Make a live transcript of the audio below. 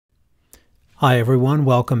Hi everyone,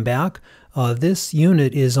 welcome back. This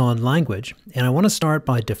unit is on language, and I want to start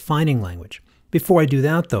by defining language. Before I do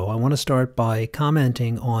that though, I want to start by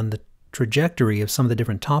commenting on the trajectory of some of the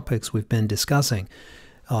different topics we've been discussing.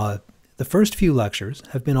 The first few lectures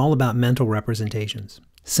have been all about mental representations,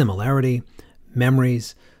 similarity,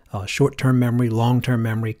 memories, short-term memory, long-term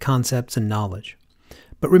memory, concepts, and knowledge.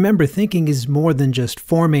 But remember, thinking is more than just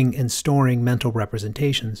forming and storing mental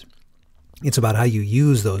representations. It's about how you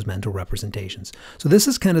use those mental representations. So this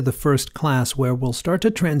is kind of the first class where we'll start to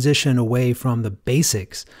transition away from the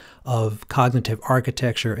basics of cognitive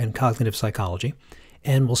architecture and cognitive psychology,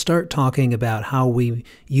 and we'll start talking about how we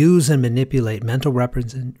use and manipulate mental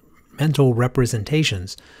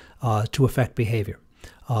representations to affect behavior.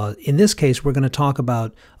 In this case, we're going to talk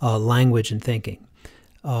about language and thinking.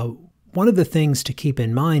 One of the things to keep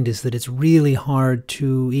in mind is that it's really hard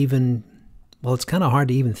to it's kind of hard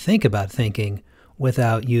to even think about thinking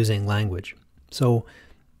without using language. So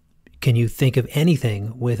can you think of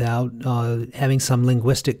anything without having some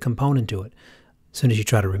linguistic component to it? As soon as you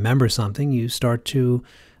try to remember something, you start to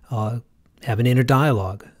have an inner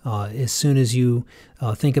dialogue. As soon as you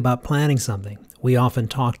think about planning something, we often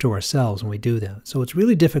talk to ourselves when we do that. So it's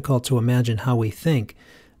really difficult to imagine how we think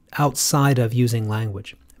outside of using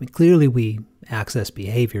language. I mean, clearly we access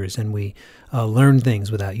behaviors and we learn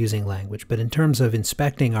things without using language, but in terms of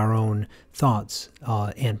inspecting our own thoughts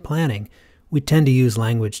and planning, we tend to use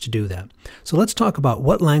language to do that. So let's talk about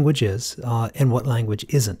what language is and what language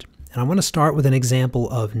isn't. And I want to start with an example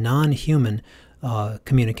of non-human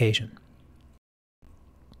communication.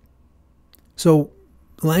 So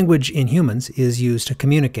language in humans is used to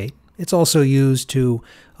communicate. It's also used to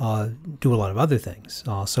do a lot of other things.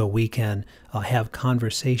 So we can have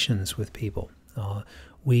conversations with people.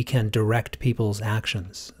 We can direct people's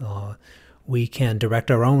actions. We can direct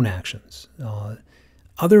our own actions.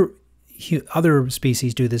 Other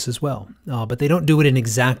species do this as well, but they don't do it in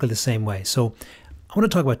exactly the same way. So I want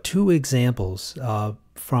to talk about two examples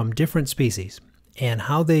from different species and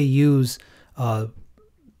how they use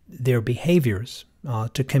their behaviors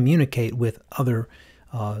to communicate with other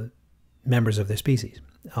members of their species.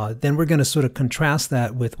 Then we're going to sort of contrast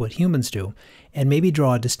that with what humans do and maybe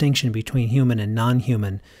draw a distinction between human and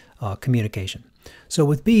non-human communication. So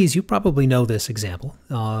with bees, you probably know this example.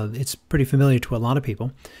 It's pretty familiar to a lot of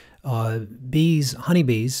people.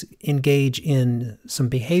 Honeybees engage in some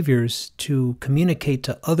behaviors to communicate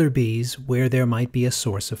to other bees where there might be a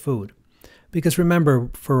source of food. Because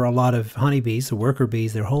remember, for a lot of honeybees, the worker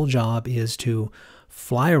bees, their whole job is to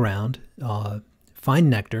fly around, find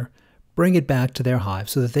nectar, bring it back to their hive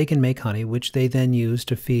so that they can make honey, which they then use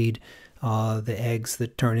to feed the eggs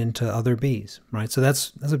that turn into other bees, right? So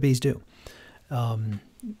that's what bees do.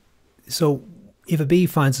 So if a bee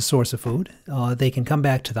finds a source of food, they can come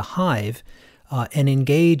back to the hive and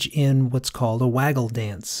engage in what's called a waggle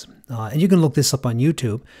dance. And you can look this up on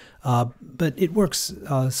YouTube, but it works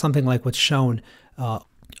something like what's shown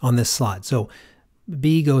on this slide. So the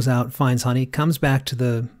bee goes out, finds honey, comes back to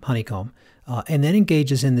the honeycomb, and then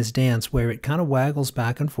engages in this dance where it kind of waggles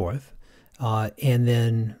back and forth and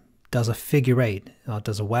then does a figure eight.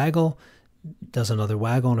 Does a waggle, does another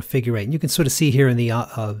waggle, and a figure eight. And you can sort of see here in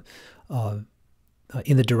the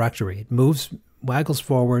directory. It moves, waggles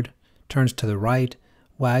forward, turns to the right,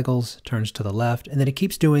 waggles, turns to the left, and then it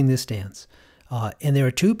keeps doing this dance. And there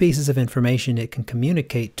are two pieces of information it can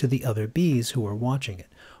communicate to the other bees who are watching it.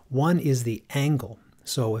 One is the angle.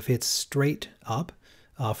 So if it's straight up,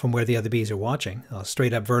 from where the other bees are watching,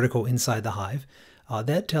 straight up vertical inside the hive,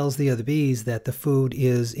 that tells the other bees that the food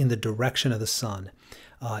is in the direction of the sun.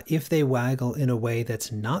 If they waggle in a way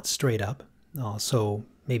that's not straight up, so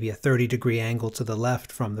maybe a 30-degree angle to the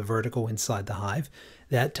left from the vertical inside the hive,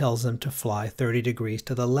 that tells them to fly 30 degrees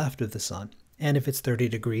to the left of the sun. And if it's 30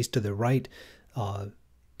 degrees to the right, sort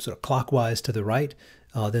of clockwise to the right,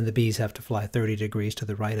 then the bees have to fly 30 degrees to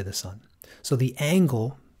the right of the sun. So the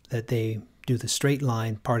angle that they do the straight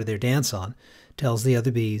line part of their dance on tells the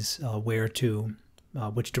other bees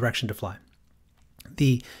which direction to fly.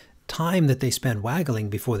 The time that they spend waggling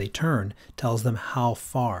before they turn tells them how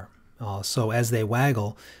far. So as they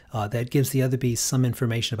waggle, that gives the other bees some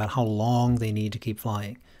information about how long they need to keep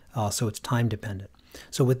flying. So it's time dependent.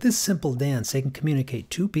 So with this simple dance, they can communicate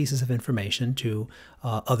two pieces of information to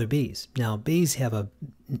other bees. Now, bees have a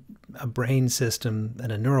brain system and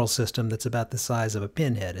a neural system that's about the size of a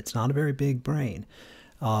pinhead. It's not a very big brain.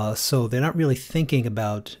 So they're not really thinking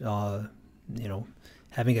about,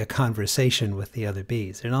 having a conversation with the other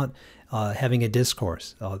bees. They're not having a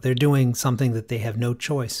discourse. They're doing something that they have no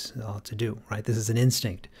choice to do, right? This is an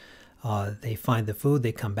instinct. They find the food,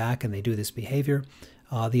 they come back, and they do this behavior.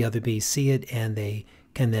 the other bees see it, and they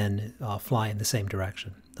can then fly in the same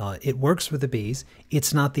direction. It works for the bees.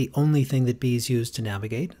 It's not the only thing that bees use to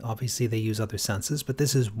navigate. Obviously, they use other senses, but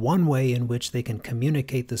this is one way in which they can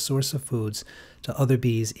communicate the source of foods to other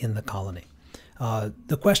bees in the colony.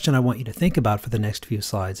 The question I want you to think about for the next few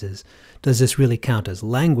slides is, does this really count as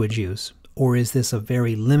language use, or is this a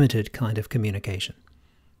very limited kind of communication?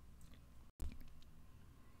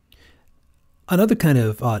 Another kind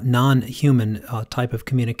of non-human type of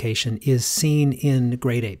communication is seen in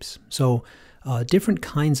great apes. So different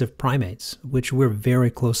kinds of primates, which we're very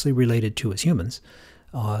closely related to as humans,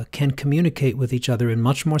 can communicate with each other in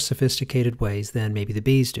much more sophisticated ways than maybe the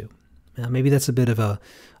bees do. Now, maybe that's a bit of a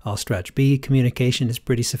stretch. Bee communication is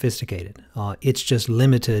pretty sophisticated. It's just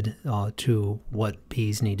limited to what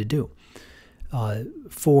bees need to do.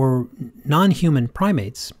 For non-human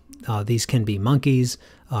primates, these can be monkeys,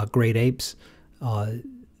 great apes,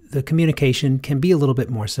 the communication can be a little bit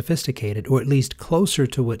more sophisticated, or at least closer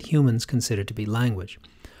to what humans consider to be language.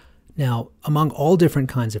 Now, among all different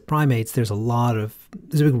kinds of primates, there's a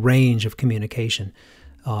big range of communication.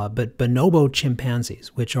 But bonobo chimpanzees,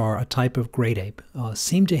 which are a type of great ape,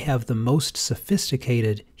 seem to have the most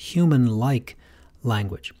sophisticated human-like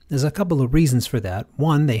language. There's a couple of reasons for that.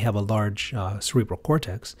 One, they have a large cerebral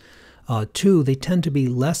cortex. Two, they tend to be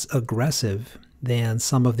less aggressive than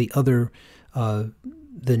some of the other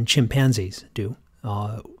than chimpanzees do,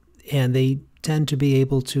 and they tend to be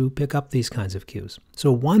able to pick up these kinds of cues.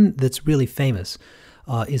 So one that's really famous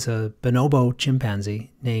is a bonobo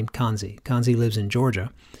chimpanzee named Kanzi. Kanzi lives in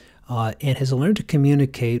Georgia and has learned to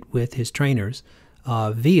communicate with his trainers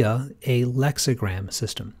via a lexigram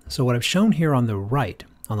system. So what I've shown here on the right,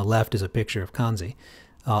 on the left is a picture of Kanzi.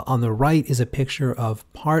 On the right is a picture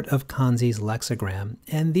of part of Kanzi's lexigram,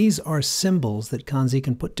 and these are symbols that Kanzi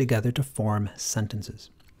can put together to form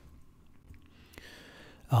sentences.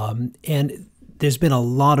 And there's been a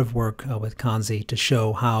lot of work with Kanzi to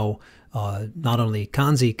show how not only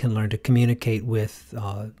Kanzi can learn to communicate with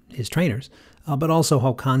his trainers, but also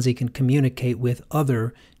how Kanzi can communicate with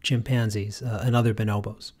other chimpanzees and other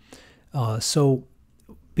bonobos. So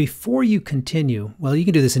before you continue, well, you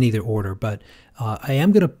can do this in either order, but I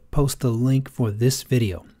am going to post the link for this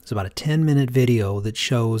video. It's about a 10-minute video that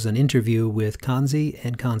shows an interview with Kanzi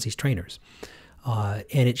and Kanzi's trainers.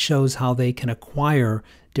 And it shows how they can acquire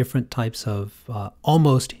different types of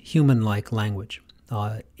almost human-like language.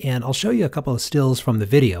 And I'll show you a couple of stills from the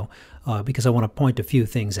video because I want to point a few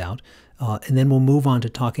things out. And then we'll move on to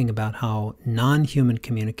talking about how non-human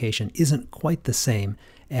communication isn't quite the same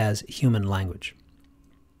as human language.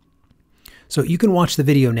 So you can watch the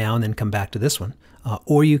video now and then come back to this one,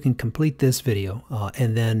 or you can complete this video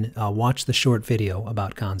and then watch the short video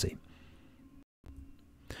about Kanzi.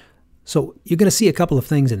 So you're going to see a couple of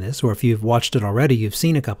things in this, or if you've watched it already, you've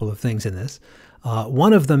seen a couple of things in this.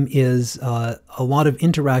 One of them is a lot of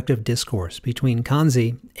interactive discourse between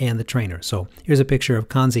Kanzi and the trainer. So here's a picture of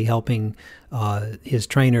Kanzi helping his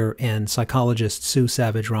trainer and psychologist Sue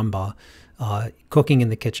Savage-Rumbaugh cooking in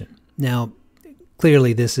the kitchen. Now,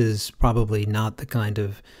 clearly this is probably not the kind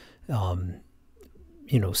of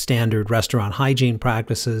standard restaurant hygiene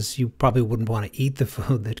practices. You probably wouldn't want to eat the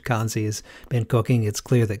food that Kanzi has been cooking. It's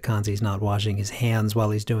clear that Kanzi's not washing his hands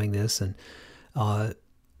while he's doing this.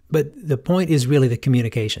 But the point is really the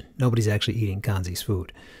communication. Nobody's actually eating Kanzi's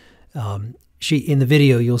food. In the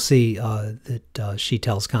video, you'll see that she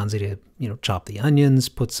tells Kanzi to, chop the onions,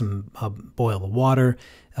 put some boil the water,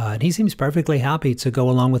 and he seems perfectly happy to go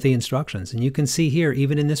along with the instructions. And you can see here,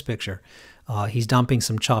 even in this picture, he's dumping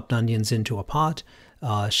some chopped onions into a pot.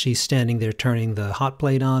 She's standing there turning the hot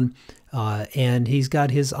plate on, and he's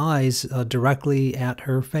got his eyes directly at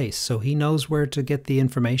her face. So he knows where to get the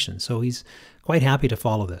information. So he's quite happy to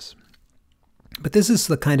follow this. But this is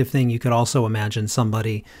the kind of thing you could also imagine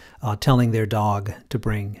somebody telling their dog to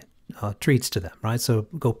bring treats to them, right? So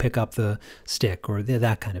go pick up the stick or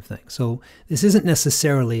that kind of thing. So this isn't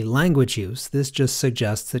necessarily language use. This just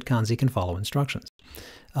suggests that Kanzi can follow instructions.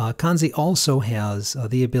 Kanzi also has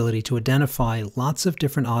the ability to identify lots of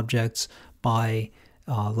different objects by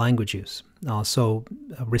language use, so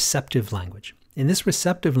receptive language. In this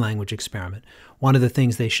receptive language experiment, one of the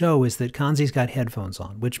things they show is that Kanzi's got headphones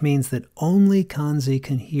on, which means that only Kanzi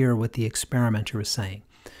can hear what the experimenter is saying.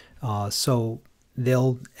 So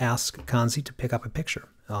they'll ask Kanzi to pick up a picture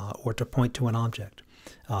or to point to an object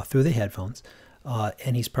through the headphones,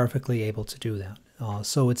 and he's perfectly able to do that.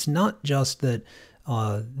 So it's not just that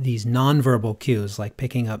these nonverbal cues, like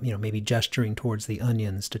picking up, maybe gesturing towards the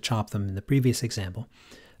onions to chop them in the previous example,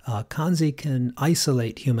 Kanzi can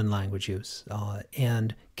isolate human language use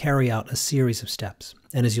and carry out a series of steps.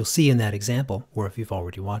 And as you'll see in that example, or if you've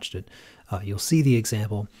already watched it, you'll see the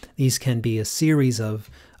example. These can be a series of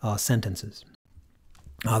sentences.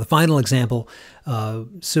 The final example,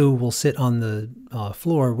 Sue will sit on the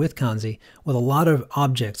floor with Kanzi with a lot of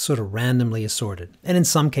objects sort of randomly assorted. And in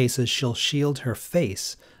some cases, she'll shield her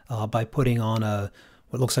face by putting on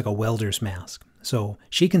what looks like a welder's mask. So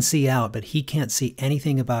she can see out, but he can't see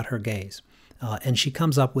anything about her gaze. And she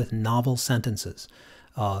comes up with novel sentences.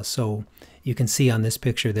 So you can see on this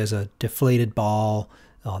picture, there's a deflated ball,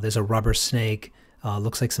 there's a rubber snake,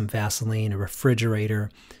 looks like some Vaseline, a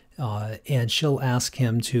refrigerator, and she'll ask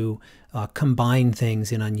him to combine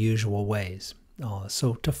things in unusual ways.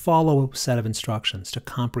 So to follow a set of instructions, to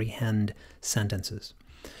comprehend sentences.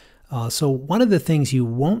 So one of the things you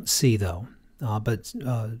won't see, though, but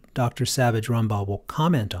Dr. Savage Rumbaugh will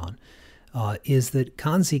comment on, is that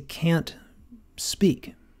Kanzi can't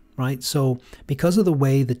speak, right? So because of the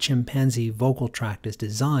way the chimpanzee vocal tract is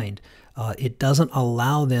designed, it doesn't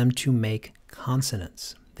allow them to make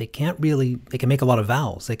consonants. They can make a lot of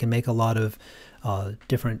vowels. They can make a lot of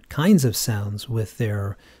different kinds of sounds with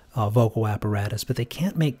their vocal apparatus, but they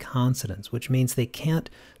can't make consonants, which means they can't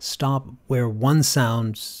stop where one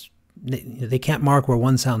sound, they can't mark where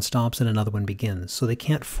one sound stops and another one begins. So they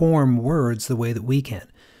can't form words the way that we can.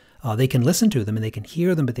 They can listen to them and they can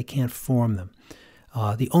hear them, but they can't form them.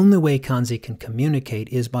 The only way Kanzi can communicate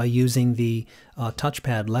is by using the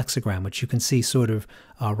touchpad lexigram, which you can see sort of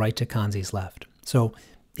right to Kanzi's left. So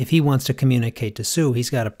if he wants to communicate to Sue, he's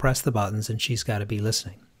got to press the buttons and she's got to be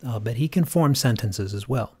listening. But he can form sentences as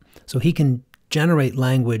well. So he can generate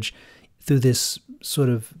language through this sort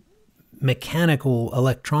of mechanical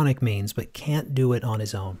electronic means, but can't do it on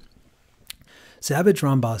his own. Savage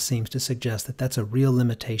Rumbaugh seems to suggest that that's a real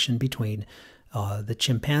limitation between the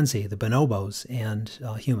chimpanzee, the bonobos, and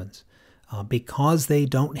humans. Because they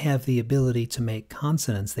don't have the ability to make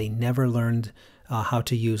consonants, they never learned how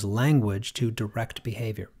to use language to direct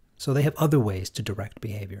behavior. So they have other ways to direct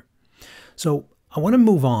behavior. So I want to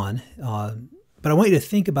move on, but I want you to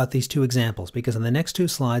think about these two examples, because in the next two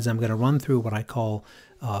slides I'm going to run through what I call,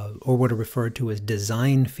 or what are referred to as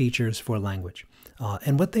design features for language.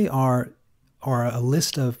 And what they are a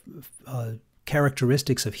list of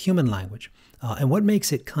characteristics of human language, and what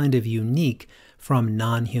makes it kind of unique from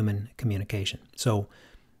non-human communication. So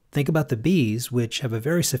think about the bees, which have a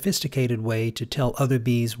very sophisticated way to tell other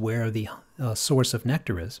bees where the source of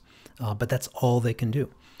nectar is, but that's all they can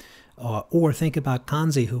do. Or think about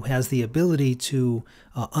Kanzi, who has the ability to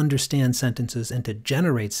understand sentences and to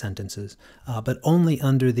generate sentences, but only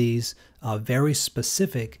under these very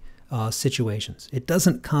specific situations. It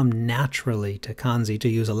doesn't come naturally to Kanzi to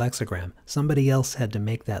use a lexigram. Somebody else had to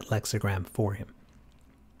make that lexigram for him.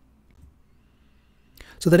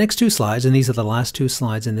 So the next two slides, and these are the last two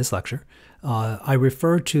slides in this lecture, I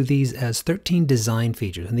refer to these as 13 design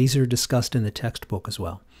features, and these are discussed in the textbook as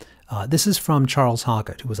well. This is from Charles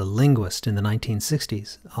Hockett, who was a linguist in the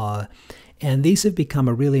 1960s, and these have become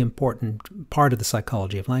a really important part of the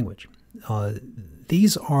psychology of language.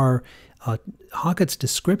 These are Hockett's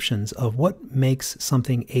descriptions of what makes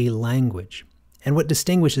something a language and what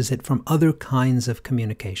distinguishes it from other kinds of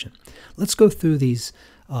communication. Let's go through these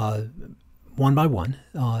one by one,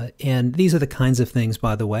 and these are the kinds of things,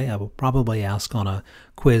 by the way, I will probably ask on a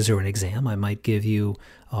quiz or an exam. I might give you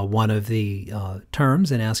one of the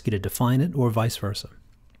terms and ask you to define it, or vice versa.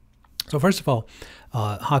 So first of all,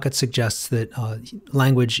 Hockett suggests that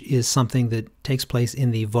language is something that takes place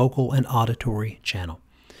in the vocal and auditory channel.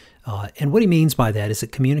 And what he means by that is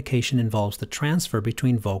that communication involves the transfer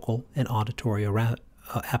between vocal and auditory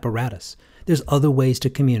apparatus. There's other ways to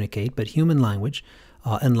communicate, but human language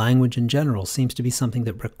and language in general seems to be something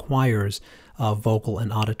that requires vocal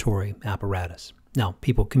and auditory apparatus. Now,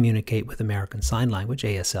 people communicate with American Sign Language,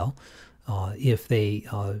 ASL, if they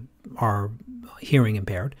are hearing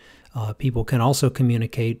impaired. People can also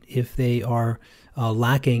communicate if they are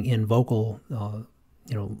lacking in vocal,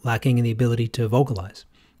 lacking in the ability to vocalize.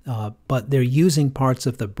 But they're using parts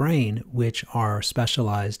of the brain which are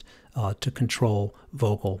specialized to control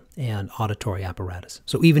vocal and auditory apparatus.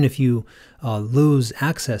 So even if you lose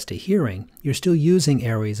access to hearing, you're still using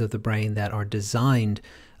areas of the brain that are designed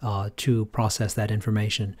to process that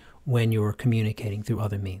information when you're communicating through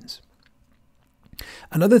other means.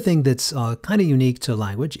 Another thing that's kind of unique to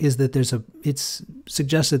language is that it's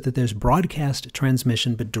suggested that there's broadcast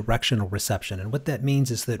transmission but directional reception. And what that means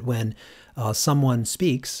is that when someone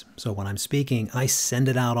speaks, so when I'm speaking, I send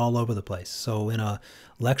it out all over the place. So in a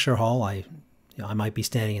lecture hall, I might be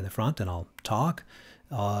standing in the front and I'll talk.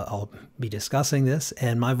 I'll be discussing this,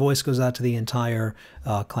 and my voice goes out to the entire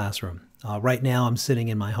classroom. Right now, I'm sitting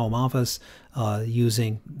in my home office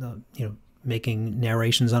using, making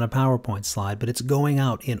narrations on a PowerPoint slide, but it's going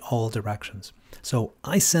out in all directions. So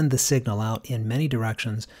I send the signal out in many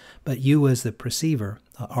directions, but you as the perceiver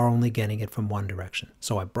are only getting it from one direction.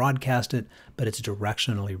 So I broadcast it, but it's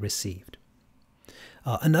directionally received.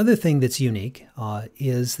 Another thing that's unique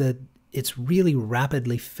is that it's really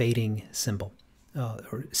rapidly fading symbol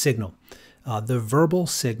or signal. The verbal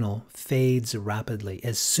signal fades rapidly.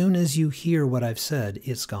 As soon as you hear what I've said,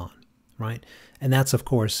 it's gone, right? And that's, of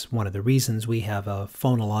course, one of the reasons we have a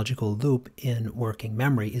phonological loop in working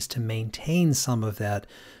memory, is to maintain some of that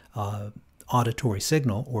auditory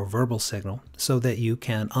signal or verbal signal so that you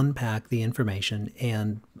can unpack the information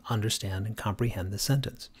and understand and comprehend the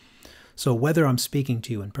sentence. So whether I'm speaking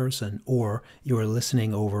to you in person or you're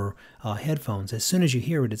listening over headphones, as soon as you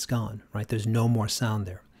hear it, it's gone, right? There's no more sound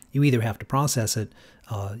there. You either have to process it,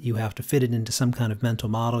 you have to fit it into some kind of mental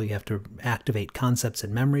model, you have to activate concepts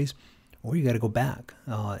and memories, or you got to go back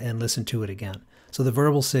and listen to it again. So the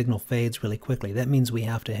verbal signal fades really quickly. That means we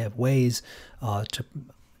have to have ways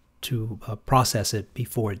to process it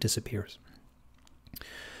before it disappears.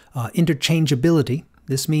 Interchangeability.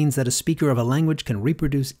 This means that a speaker of a language can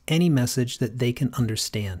reproduce any message that they can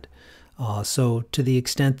understand. So to the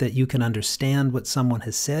extent that you can understand what someone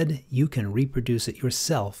has said, you can reproduce it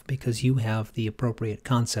yourself because you have the appropriate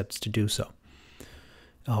concepts to do so.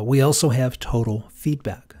 We also have total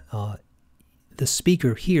feedback. The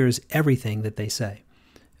speaker hears everything that they say.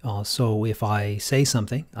 So if I say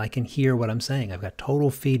something, I can hear what I'm saying. I've got total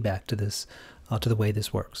feedback to this, to the way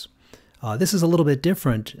this works. This is a little bit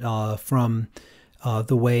different from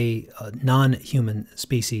the way non-human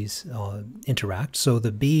species interact. So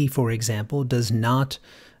the bee, for example, does not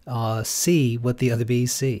see what the other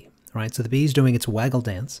bees see, right? So the bee's doing its waggle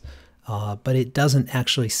dance, but it doesn't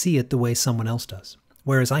actually see it the way someone else does,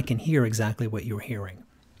 whereas I can hear exactly what you're hearing.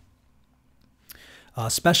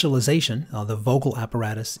 Specialization, the vocal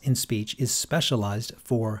apparatus in speech, is specialized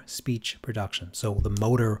for speech production. So the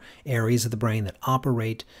motor areas of the brain that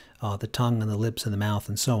operate the tongue and the lips and the mouth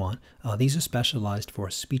and so on, these are specialized for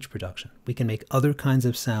speech production. We can make other kinds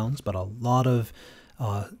of sounds, but a lot of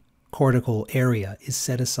cortical area is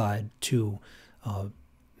set aside to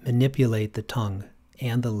manipulate the tongue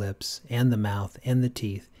and the lips and the mouth and the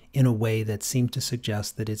teeth in a way that seems to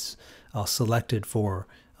suggest that it's selected for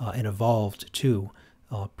and evolved to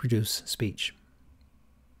produce speech.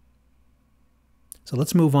 So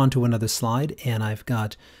let's move on to another slide, and I've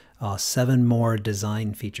got 7 more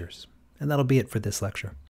design features, and that'll be it for this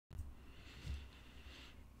lecture.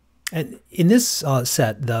 And in this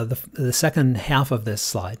set, the second half of this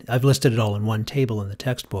slide, I've listed it all in one table in the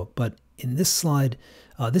textbook, but in this slide,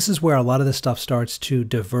 this is where a lot of the stuff starts to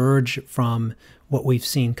diverge from what we've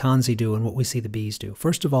seen Kanzi do and what we see the bees do.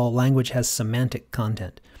 First of all, language has semantic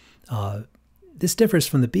content. This differs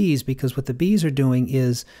from the bees because what the bees are doing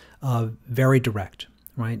is very direct,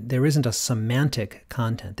 right? There isn't a semantic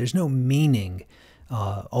content. There's no meaning,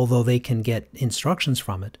 although they can get instructions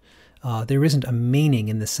from it. There isn't a meaning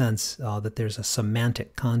in the sense that there's a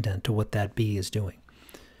semantic content to what that bee is doing.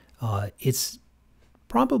 It's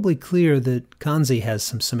probably clear that Kanzi has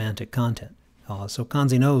some semantic content. So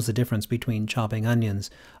Kanzi knows the difference between chopping onions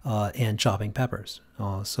and chopping peppers.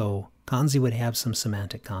 So Kanzi would have some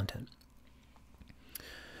semantic content.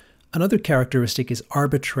 Another characteristic is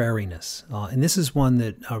arbitrariness, and this is one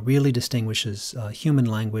that really distinguishes human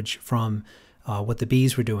language from what the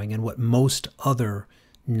bees were doing and what most other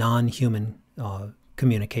non-human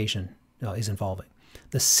communication is involving.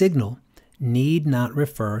 The signal need not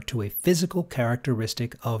refer to a physical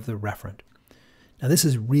characteristic of the referent. Now this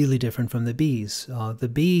is really different from the bees. The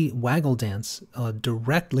bee waggle dance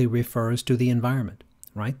directly refers to the environment,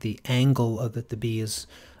 right? The angle that the bee is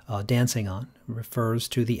dancing on refers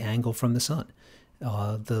to the angle from the sun.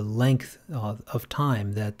 The length of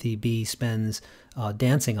time that the bee spends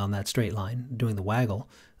dancing on that straight line, doing the waggle,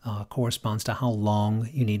 corresponds to how long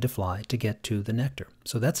you need to fly to get to the nectar.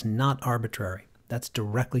 So that's not arbitrary. That's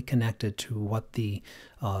directly connected to what the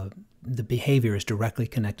behavior is directly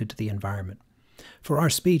connected to the environment. For our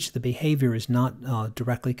speech, the behavior is not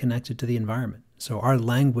directly connected to the environment. So our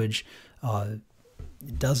language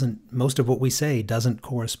most of what we say doesn't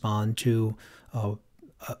correspond to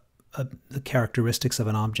the characteristics of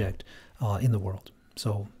an object in the world.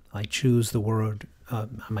 So I choose the word, I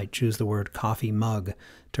might choose the word coffee mug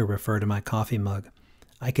to refer to my coffee mug.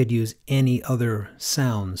 I could use any other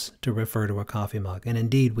sounds to refer to a coffee mug. And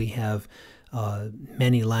indeed, we have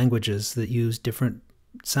many languages that use different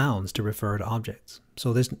sounds to refer to objects.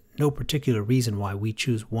 So there's no particular reason why we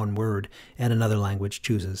choose one word and another language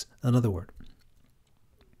chooses another word.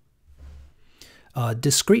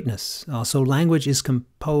 Discreteness. So language is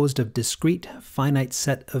composed of discrete, finite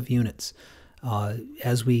set of units.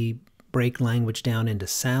 As we break language down into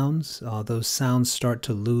sounds, those sounds start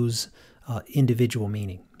to lose individual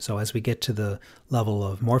meaning. So as we get to the level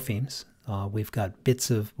of morphemes, we've got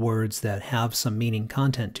bits of words that have some meaning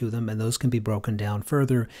content to them, and those can be broken down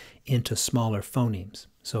further into smaller phonemes.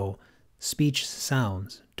 So speech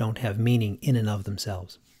sounds don't have meaning in and of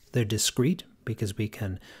themselves. They're discrete because we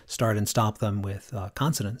can start and stop them with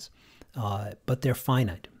consonants, but they're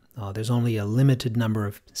finite. There's only a limited number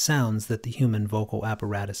of sounds that the human vocal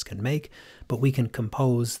apparatus can make, but we can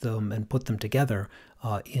compose them and put them together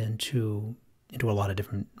into a lot of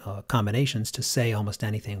different combinations to say almost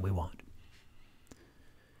anything we want.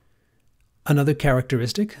 Another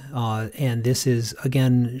characteristic, and this is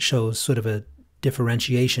again shows sort of a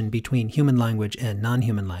differentiation between human language and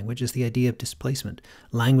non-human language, is the idea of displacement.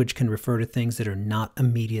 Language can refer to things that are not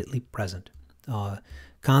immediately present.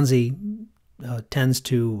 Kanzi tends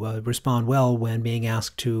to respond well when being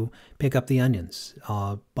asked to pick up the onions,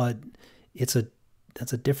 but that's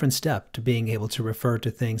a different step to being able to refer to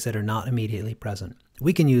things that are not immediately present.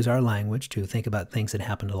 We can use our language to think about things that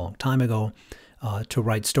happened a long time ago, to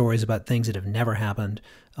write stories about things that have never happened,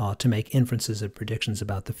 to make inferences and predictions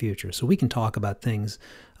about the future. So we can talk about things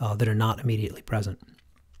that are not immediately present.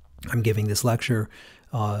 I'm giving this lecture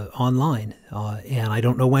online, and I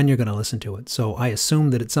don't know when you're going to listen to it. So I assume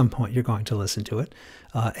that at some point you're going to listen to it.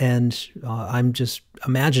 And I'm just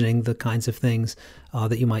imagining the kinds of things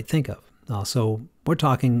that you might think of. So we're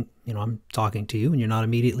talking, I'm talking to you and you're not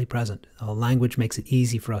immediately present. Language makes it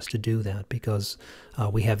easy for us to do that because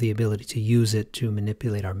we have the ability to use it to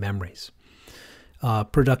manipulate our memories.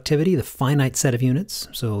 Productivity, the finite set of units,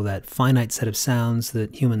 so that finite set of sounds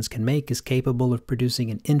that humans can make is capable of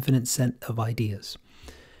producing an infinite set of ideas.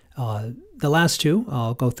 The last two,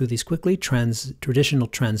 I'll go through these quickly. Traditional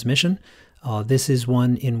transmission. This is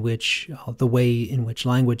one in which the way in which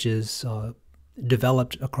language is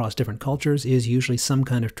developed across different cultures is usually some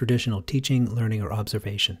kind of traditional teaching, learning, or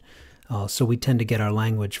observation. So we tend to get our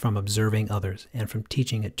language from observing others and from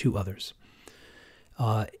teaching it to others.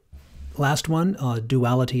 Last one,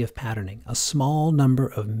 duality of patterning. A small number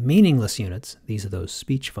of meaningless units, these are those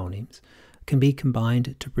speech phonemes, can be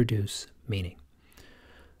combined to produce meaning.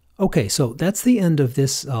 Okay, so that's the end of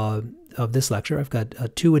this lecture. I've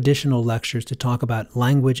got 2 additional lectures to talk about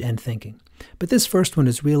language and thinking. But this first one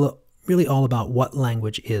is really all about what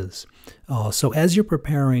language is. So as you're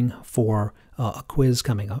preparing for a quiz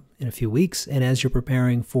coming up in a few weeks, and as you're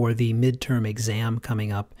preparing for the midterm exam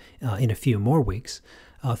coming up in a few more weeks,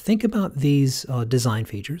 think about these design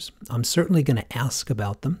features. I'm certainly going to ask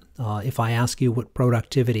about them. If I ask you what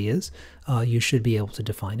productivity is, you should be able to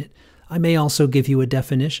define it. I may also give you a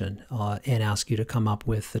definition and ask you to come up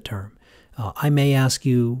with the term. I may ask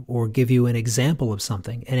you or give you an example of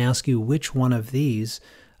something and ask you which one of these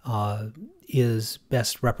is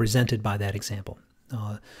best represented by that example.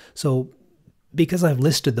 So because I've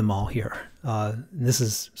listed them all here, this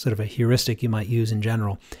is sort of a heuristic you might use in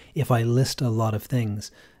general. If I list a lot of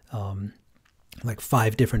things, like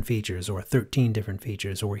 5 different features or 13 different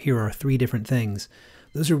features, or here are 3 different things,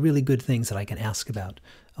 those are really good things that I can ask about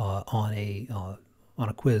on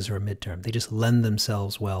a quiz or a midterm. They just lend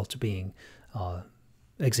themselves well to being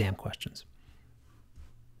exam questions.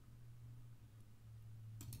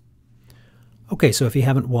 Okay, so if you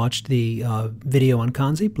haven't watched the video on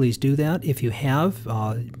Kanzi, please do that. If you have,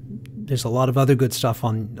 there's a lot of other good stuff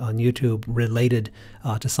on YouTube related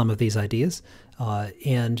to some of these ideas.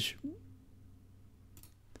 And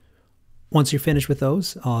once you're finished with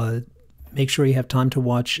those, make sure you have time to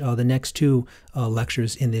watch the next 2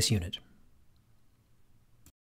 lectures in this unit.